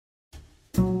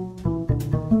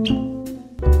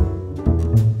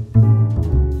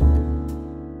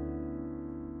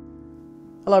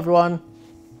Hello everyone,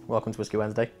 welcome to Whiskey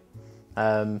Wednesday.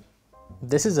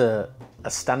 This is a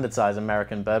standard size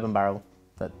American bourbon barrel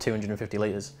at 250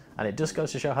 litres, and it just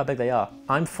goes to show how big they are.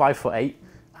 I'm 5'8",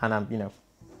 and I'm,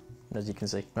 as you can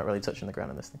see, not really touching the ground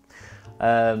on this thing.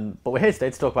 But we're here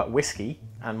today to talk about whiskey,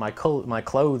 and my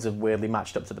clothes have weirdly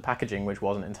matched up to the packaging, which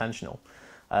wasn't intentional.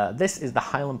 This is the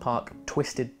Highland Park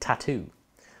Twisted Tattoo.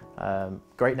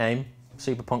 Great name,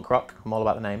 super punk rock, I'm all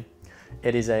about the name.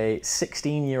 It is a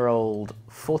 16-year-old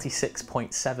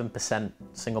 46.7%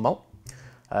 single malt.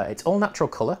 It's all natural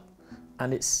colour,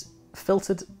 and it's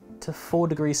filtered to 4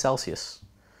 degrees Celsius.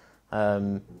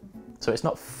 So it's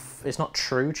not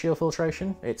true chill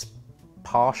filtration, it's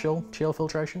partial chill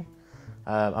filtration.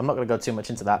 I'm not going to go too much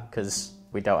into that because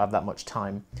we don't have that much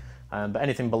time. But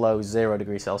anything below 0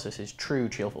 degrees Celsius is true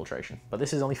chill filtration. But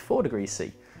this is only 4 degrees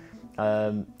C.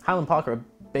 Highland Park are a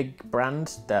big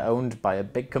brand. They're owned by a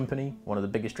big company, one of the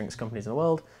biggest drinks companies in the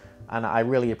world, and I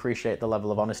really appreciate the level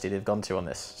of honesty they've gone to on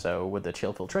this. So with the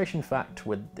chill filtration fact,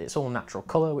 it's all natural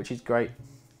colour, which is great.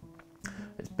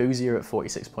 It's boozier at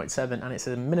 46.7, and it's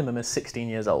a minimum of 16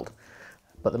 years old.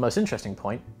 But the most interesting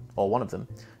point, or one of them,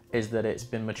 is that it's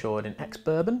been matured in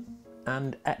ex-bourbon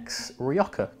and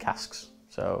ex-Rijoca casks.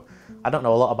 So I don't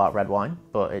know a lot about red wine,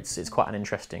 but it's quite an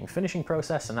interesting finishing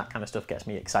process, and that kind of stuff gets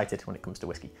me excited when it comes to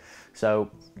whiskey. So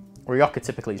Rijoca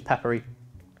typically is peppery.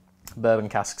 Bourbon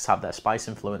casks have their spice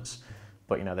influence,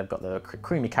 but they've got the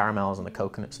creamy caramels and the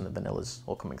coconuts and the vanillas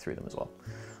all coming through them as well.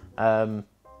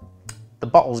 The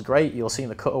bottle's great. You'll see in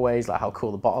the cutaways like how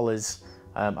cool the bottle is.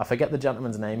 I forget the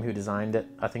gentleman's name who designed it.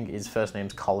 I think his first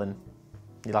name's Colin.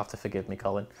 You'll have to forgive me,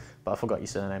 Colin, but I forgot your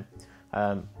surname.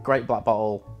 Great black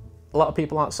bottle. A lot of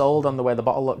people aren't sold on the way the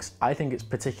bottle looks. I think it's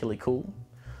particularly cool,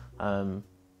 but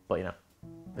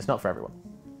it's not for everyone.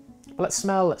 But let's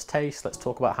smell, let's taste, let's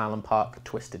talk about Highland Park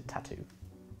Twisted Tattoo.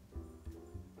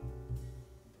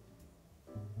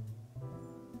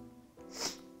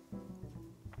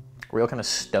 Real kind of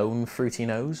stone fruity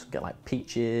nose. Get like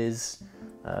peaches,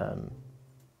 like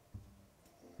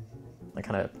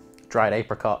kind of dried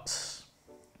apricots,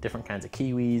 different kinds of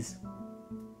kiwis.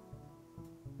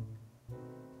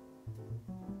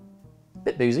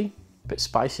 Bit boozy, bit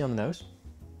spicy on the nose.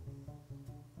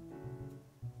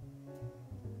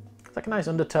 It's like a nice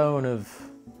undertone of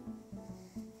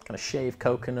kind of shaved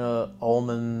coconut,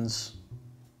 almonds.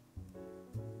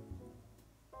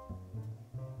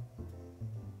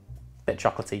 Bit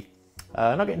chocolatey.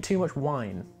 Not getting too much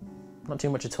wine, not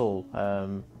too much at all.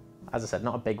 As I said,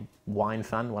 not a big wine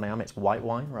fan. When I am, it's white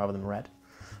wine rather than red.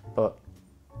 But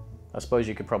I suppose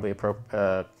you could probably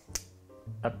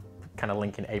kind of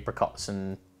linking apricots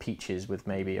and peaches with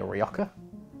maybe a Rijoca.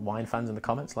 Wine fans in the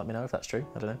comments, let me know if that's true,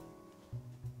 I don't know.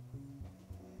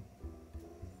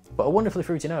 But a wonderfully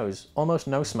fruity nose, almost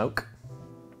no smoke.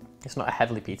 It's not a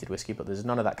heavily peated whiskey, but there's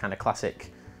none of that kind of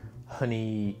classic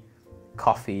honey,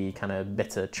 coffee, kind of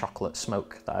bitter chocolate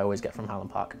smoke that I always get from Highland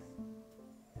Park.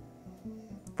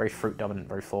 Very fruit dominant,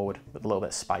 very forward, with a little bit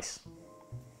of spice.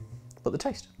 But the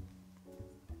taste.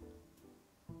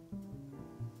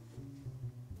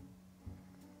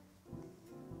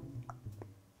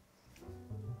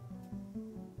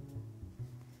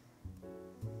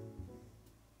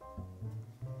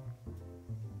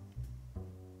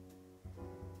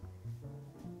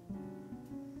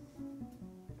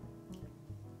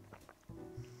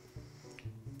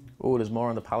 Oh, there's more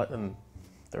on the palate than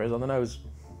there is on the nose.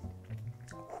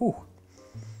 Whew.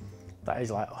 That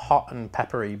is like hot and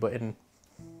peppery, but in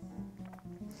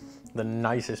the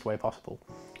nicest way possible.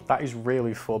 That is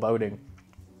really foreboding.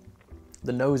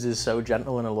 The nose is so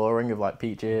gentle and alluring of like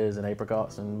peaches and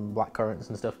apricots and blackcurrants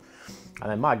and stuff. And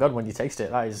then my God, when you taste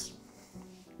it, that is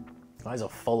a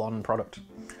full-on product.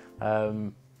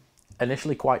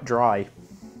 Initially quite dry,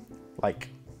 like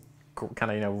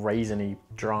kind of raisiny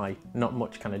dry, not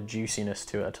much kind of juiciness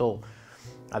to it at all.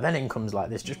 And then in comes like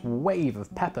this just wave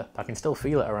of pepper. I can still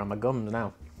feel it around my gums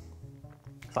now.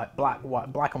 It's like black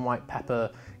and white pepper,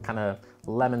 kind of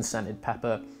lemon scented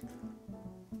pepper.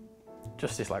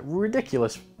 Just this like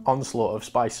ridiculous onslaught of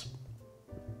spice.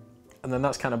 And then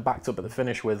that's kind of backed up at the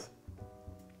finish with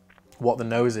what the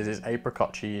nose is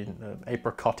apricot-y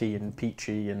and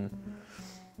peachy, and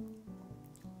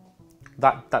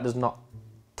that does not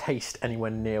taste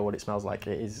anywhere near what it smells like.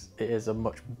 It is a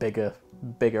much bigger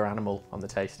animal on the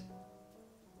taste.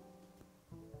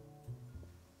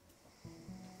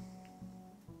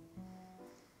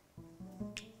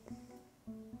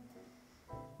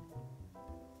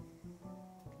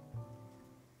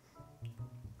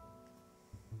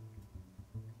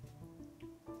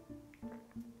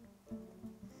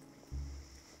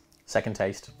 Second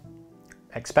taste,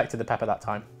 expected the pepper that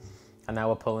time. And now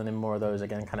we're pulling in more of those,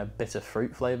 again, kind of bitter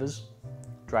fruit flavors.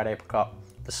 Dried apricot.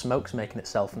 The smoke's making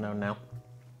itself known now.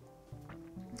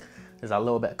 There's that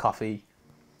little bit of coffee.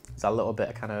 There's that little bit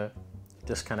of kind of,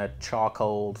 just kind of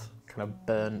charcoaled, kind of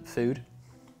burnt food.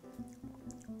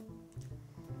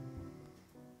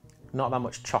 Not that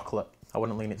much chocolate. I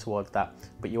wouldn't lean it towards that.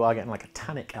 But you are getting like a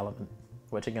tannic element,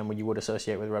 which again, you would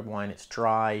associate with red wine. It's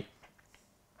dry,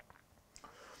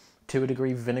 to a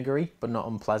degree vinegary, but not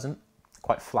unpleasant.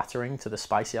 Quite flattering to the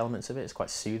spicy elements of it. It's quite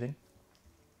soothing.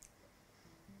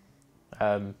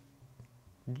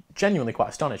 Genuinely quite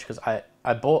astonished, because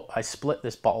I split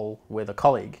this bottle with a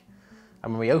colleague,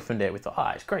 and when we opened it, we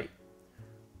thought, it's great.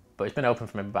 But it's been open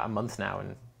for maybe about a month now,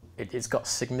 and it's got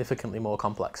significantly more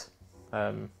complex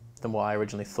than what I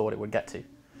originally thought it would get to.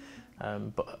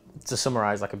 But to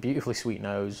summarize, like a beautifully sweet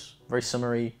nose, very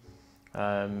summery,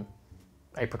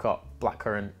 apricot,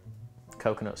 blackcurrant,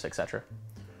 coconuts, etc.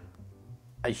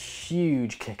 A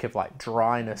huge kick of like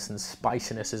dryness and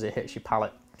spiciness as it hits your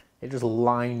palate. It just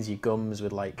lines your gums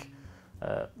with like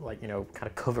you know, kind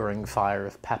of covering fire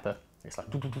of pepper. It's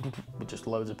like with just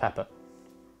loads of pepper.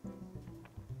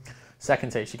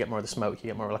 Second taste, you get more of the smoke. You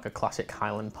get more of like a classic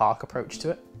Highland Park approach to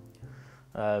it.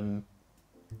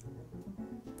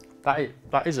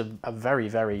 That is a very,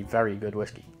 very, very good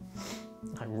whiskey.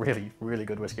 A really, really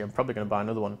good whiskey. I'm probably going to buy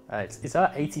another one. It's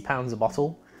about £80 a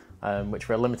bottle, which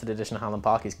for a limited edition Highland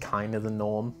Park is kind of the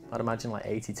norm. I'd imagine like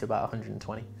 80 to about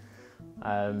 120.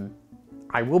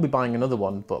 I will be buying another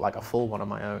one, but like a full one on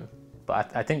my own.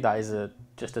 But I think that is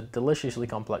just a deliciously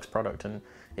complex product. And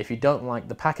if you don't like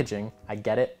the packaging, I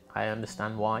get it. I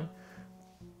understand why.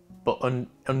 But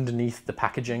underneath the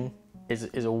packaging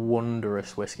is a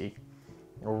wondrous whiskey.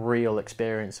 A real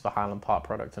experience of a Highland Park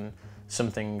product, and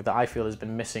something that I feel has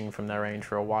been missing from their range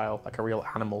for a while, like a real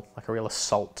animal, like a real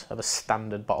assault of a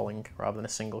standard bottling rather than a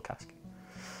single cask.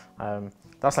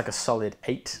 That's like a solid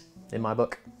 8 in my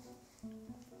book.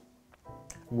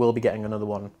 We'll be getting another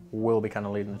one. We'll be kind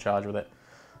of leading the charge with it.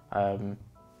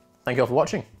 Thank you all for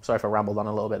watching. Sorry if I rambled on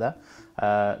a little bit there.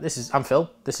 I'm Phil.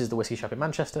 This is the Whisky Shop in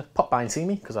Manchester. Pop by and see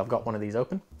me, because I've got one of these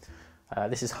open.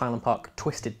 This is Highland Park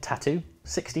Twisted Tattoo,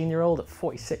 16-year-old at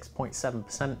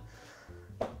 46.7%.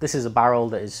 This is a barrel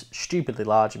that is stupidly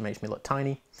large and makes me look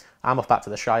tiny. I'm off back to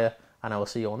the Shire, and I will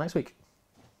see you all next week.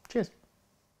 Cheers.